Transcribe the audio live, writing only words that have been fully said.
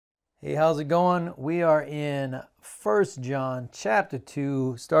Hey, how's it going? We are in 1 John chapter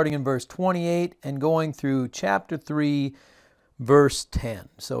 2, starting in verse 28 and going through chapter 3, verse 10.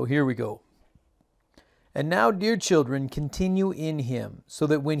 So here we go. And now, dear children, continue in him, so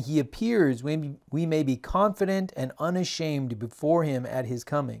that when he appears, we may be confident and unashamed before him at his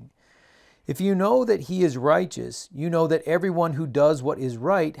coming. If you know that he is righteous, you know that everyone who does what is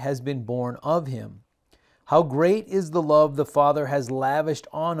right has been born of him. How great is the love the Father has lavished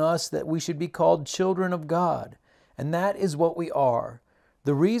on us that we should be called children of God. And that is what we are.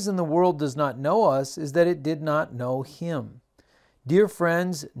 The reason the world does not know us is that it did not know him. Dear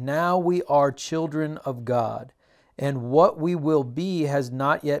friends, now we are children of God, and what we will be has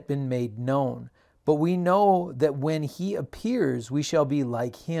not yet been made known. But we know that when he appears, we shall be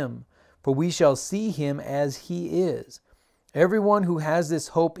like him, for we shall see him as he is. Everyone who has this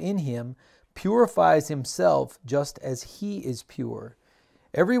hope in him purifies himself just as he is pure.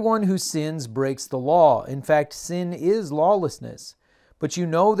 Everyone who sins breaks the law. In fact, sin is lawlessness. But you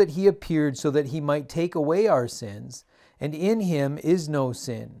know that he appeared so that he might take away our sins, and in him is no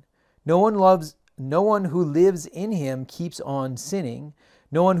sin. No one who lives in him keeps on sinning.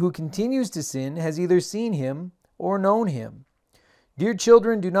 No one who continues to sin has either seen him or known him. Dear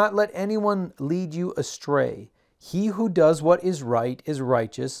children, do not let anyone lead you astray. He who does what is right is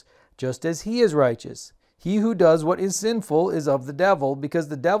righteous, just as he is righteous. He who does what is sinful is of the devil, because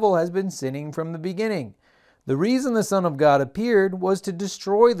the devil has been sinning from the beginning. The reason the Son of God appeared was to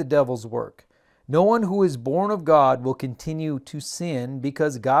destroy the devil's work. No one who is born of God will continue to sin,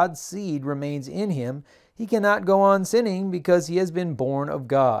 because God's seed remains in him. He cannot go on sinning because he has been born of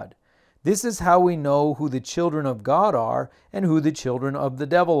God. This is how we know who the children of God are and who the children of the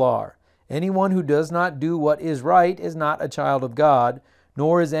devil are. Anyone who does not do what is right is not a child of God,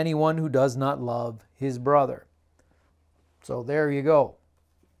 nor is anyone who does not love his brother. So there you go.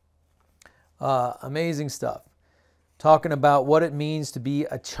 Amazing stuff. Talking about what it means to be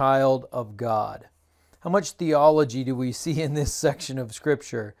a child of God. How much theology do we see in this section of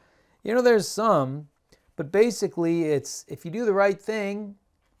Scripture? You know, there's some, but basically it's if you do the right thing,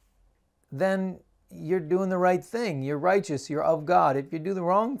 then you're doing the right thing. You're righteous. You're of God. If you do the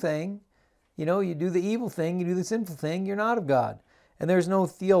wrong thing, you do the evil thing, you do the sinful thing, you're not of God. And there's no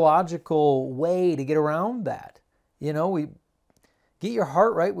theological way to get around that. We get your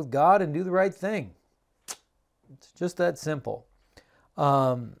heart right with God and do the right thing. It's just that simple.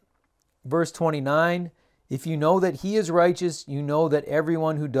 Verse 29, if you know that he is righteous, you know that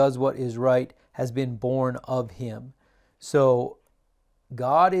everyone who does what is right has been born of him. So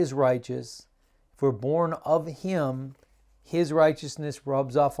God is righteous. If we're born of him, his righteousness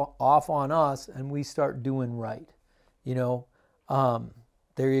rubs off on us and we start doing right.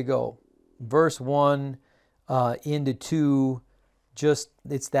 There you go. Verse 1 into 2,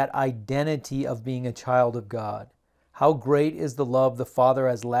 it's that identity of being a child of God. How great is the love the Father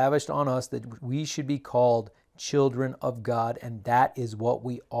has lavished on us that we should be called children of God, and that is what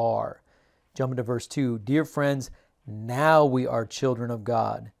we are. Jump into verse 2. Dear friends, now we are children of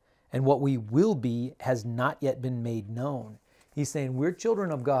God, and what we will be has not yet been made known. He's saying we're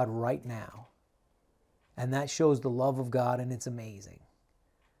children of God right now. And that shows the love of God, and it's amazing.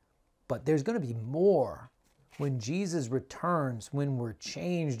 But there's going to be more when Jesus returns, when we're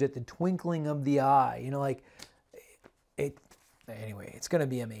changed at the twinkling of the eye. Anyway, it's going to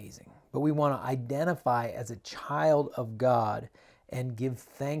be amazing. But we want to identify as a child of God and give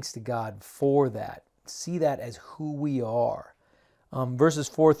thanks to God for that. See that as who we are. Verses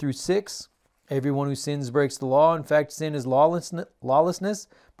 4 through 6. Everyone who sins breaks the law. In fact, sin is lawlessness.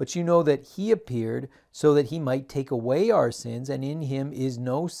 But you know that he appeared so that he might take away our sins, and in him is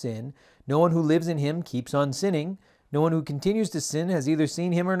no sin. No one who lives in him keeps on sinning. No one who continues to sin has either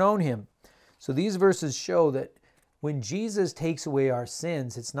seen him or known him. So these verses show that when Jesus takes away our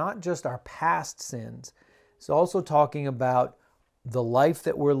sins, it's not just our past sins. It's also talking about the life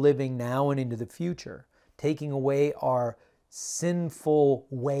that we're living now and into the future, taking away our sinful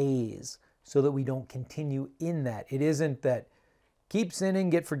ways, so that we don't continue in that. It isn't that keep sinning,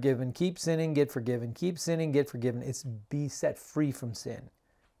 get forgiven, keep sinning, get forgiven, keep sinning, get forgiven. It's be set free from sin.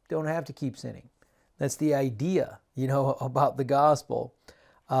 Don't have to keep sinning. That's the idea, about the gospel.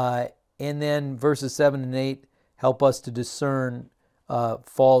 And then verses 7 and 8 help us to discern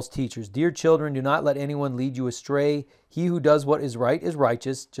false teachers. Dear children, do not let anyone lead you astray. He who does what is right is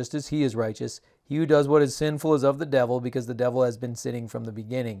righteous, just as he is righteous. He who does what is sinful is of the devil, because the devil has been sinning from the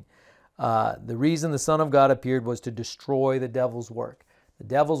beginning. The reason the Son of God appeared was to destroy the devil's work. The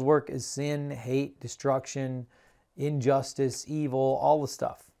devil's work is sin, hate, destruction, injustice, evil, all the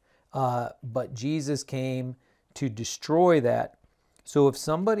stuff. But Jesus came to destroy that So if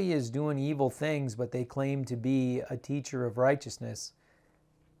somebody is doing evil things, but they claim to be a teacher of righteousness,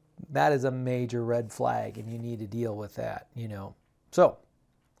 that is a major red flag, and you need to deal with that, So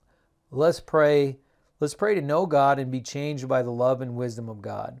let's pray. Let's pray to know God and be changed by the love and wisdom of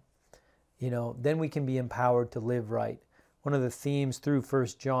God. Then we can be empowered to live right. One of the themes through 1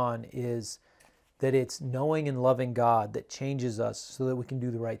 John is that it's knowing and loving God that changes us so that we can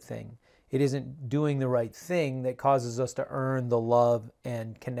do the right thing. It isn't doing the right thing that causes us to earn the love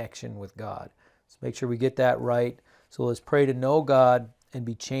and connection with God. So make sure we get that right. So let's pray to know God and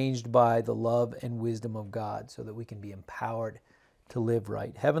be changed by the love and wisdom of God so that we can be empowered to live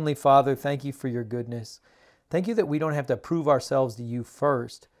right. Heavenly Father, thank you for your goodness. Thank you that we don't have to prove ourselves to you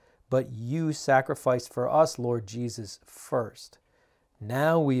first, but you sacrificed for us, Lord Jesus, first.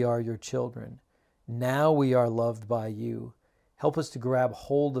 Now we are your children. Now we are loved by you. Help us to grab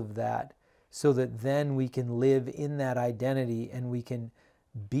hold of that so that then we can live in that identity and we can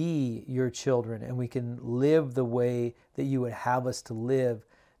be your children and we can live the way that you would have us to live,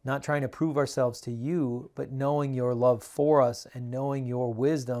 not trying to prove ourselves to you, but knowing your love for us and knowing your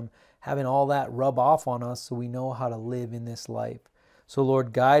wisdom, having all that rub off on us so we know how to live in this life. So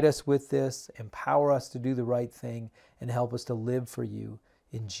Lord, guide us with this, empower us to do the right thing, and help us to live for you.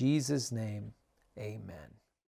 In Jesus' name, amen.